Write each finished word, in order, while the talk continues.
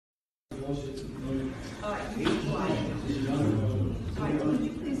All right, you be quiet. All right, would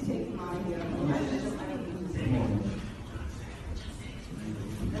you please take my, and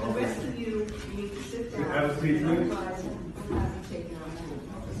the rest of you need to sit down. Have a seat, please. Otherwise, we'll have you taken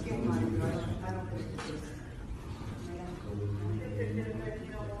off. Just give mine, I don't think this is.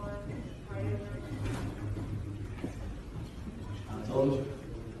 I told you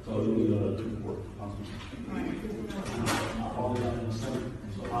we got to report. I called out in the summer,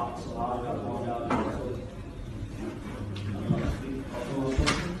 so I got called out in the summer.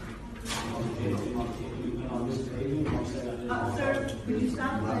 Sir, could you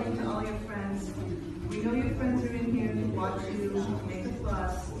stop lying to all your friends? We know your friends are in here to watch you, make a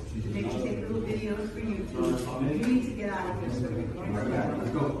fuss, make you take little videos for YouTube. You need to get out of here, sir.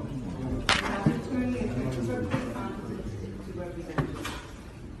 Let's go. You have an attorney and you're perfectly competent to represent you.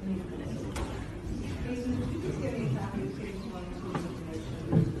 Jason, could you just get me a copy of case 1 information?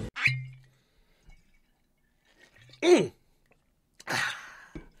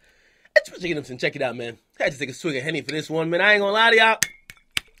 Gentlemen, check it out, man. I had to take a swig of Henny for this one, man. I ain't gonna lie to y'all.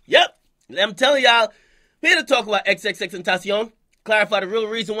 Yep, I'm telling y'all, we're here to talk about xxxtentacion, clarify the real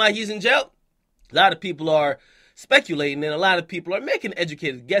reason why he's in jail. A lot of people are speculating, and a lot of people are making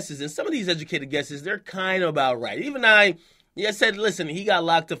educated guesses, and some of these educated guesses, they're kind of about right. Even I said, listen, he got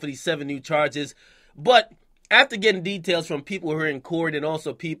locked up for these 7 new charges, but after getting details from people who are in court and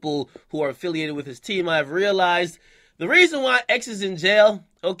also people who are affiliated with his team, I've realized the reason why X is in jail,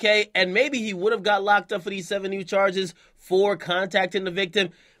 okay, and maybe he would have got locked up for these 7 new charges for contacting the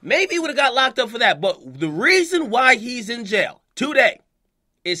victim. Maybe he would have got locked up for that. But the reason why he's in jail today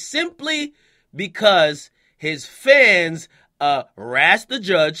is simply because his fans harassed the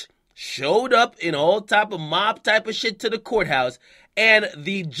judge, showed up in all type of mob type of shit to the courthouse, and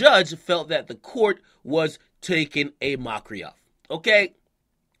the judge felt that the court was taking a mockery of. Okay,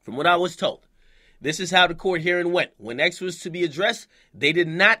 from what I was told. This is how the court hearing went. When X was to be addressed, they did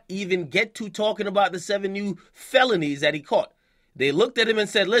not even get to talking about the 7 new felonies that he caught. They looked at him and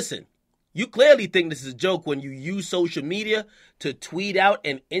said, listen, you clearly think this is a joke when you use social media to tweet out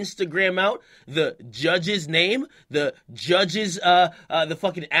and Instagram out the judge's name, the judge's, the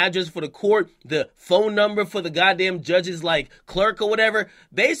fucking address for the court, the phone number for the goddamn judge's, like, clerk or whatever.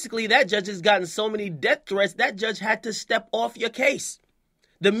 Basically, that judge has gotten so many death threats, that judge had to step off your case.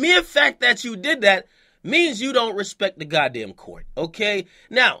 The mere fact that you did that means you don't respect the goddamn court, okay?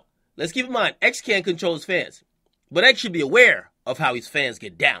 Now, let's keep in mind, X can't control his fans. But X should be aware of how his fans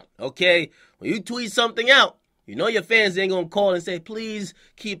get down, okay? When you tweet something out, you know your fans ain't gonna call and say, please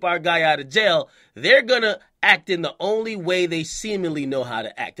keep our guy out of jail. They're gonna act in the only way they seemingly know how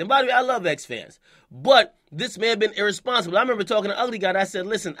to act. And by the way, I love X fans. But this may have been irresponsible. I remember talking to Ugly Guy, and I said,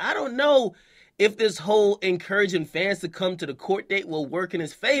 listen, I don't know if this whole encouraging fans to come to the court date will work in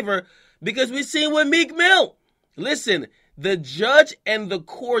his favor, because we've seen with Meek Mill. Listen, the judge and the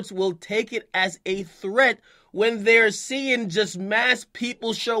courts will take it as a threat when they're seeing just mass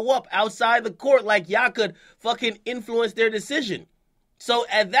people show up outside the court like y'all could fucking influence their decision. So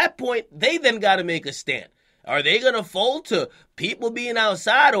at that point, they then got to make a stand. Are they going to fold to people being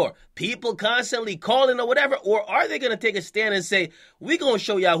outside or people constantly calling or whatever? Or are they going to take a stand and say, we're going to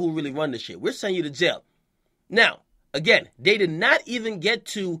show y'all who really run this shit. We're sending you to jail. Now, again, they did not even get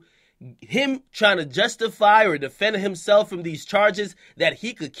to him trying to justify or defend himself from these charges that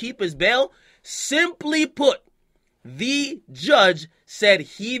he could keep his bail. Simply put, the judge said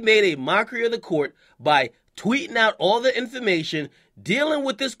he made a mockery of the court by tweeting out all the information, dealing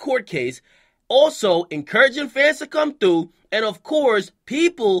with this court case, also encouraging fans to come through, and of course,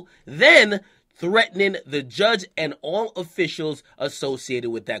 people then threatening the judge and all officials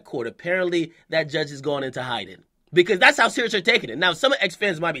associated with that court. Apparently, that judge has gone into hiding because that's how serious they're taking it. Now, some X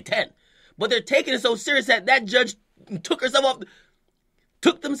fans might be 10, but they're taking it so serious that that judge took themselves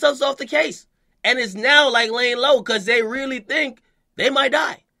off the case and is now like laying low because they really think they might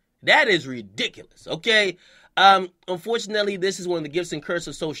die. That is ridiculous, okay? Unfortunately, this is one of the gifts and curses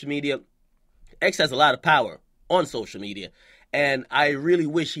of social media. X has a lot of power on social media, and I really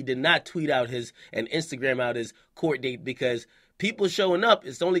wish he did not tweet out and Instagram out his court date, because people showing up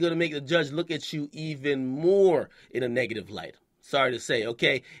is only going to make the judge look at you even more in a negative light. Sorry to say,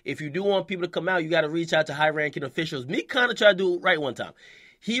 okay? If you do want people to come out, you got to reach out to high-ranking officials. Me kind of tried to do it right one time.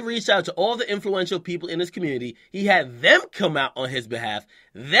 He reached out to all the influential people in his community. He had them come out on his behalf,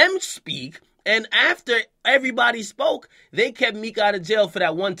 them speak. And after everybody spoke, they kept Meek out of jail for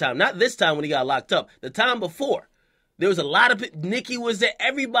that one time. Not this time when he got locked up. The time before. There was a lot of people. Nicki was there.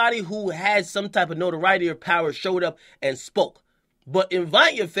 Everybody who had some type of notoriety or power showed up and spoke. But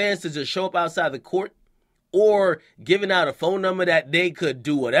invite your fans to just show up outside the court or giving out a phone number that they could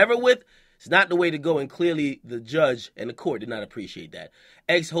do whatever with. It's not the way to go, and clearly the judge and the court did not appreciate that.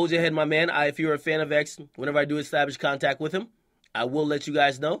 X, hold your head, my man. If you're a fan of X, whenever I do establish contact with him, I will let you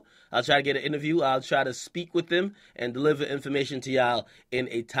guys know. I'll try to get an interview. I'll try to speak with them and deliver information to y'all in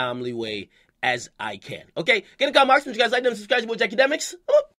a timely way as I can. Okay, get a comment, marks. You guys like them, subscribe to Akademiks.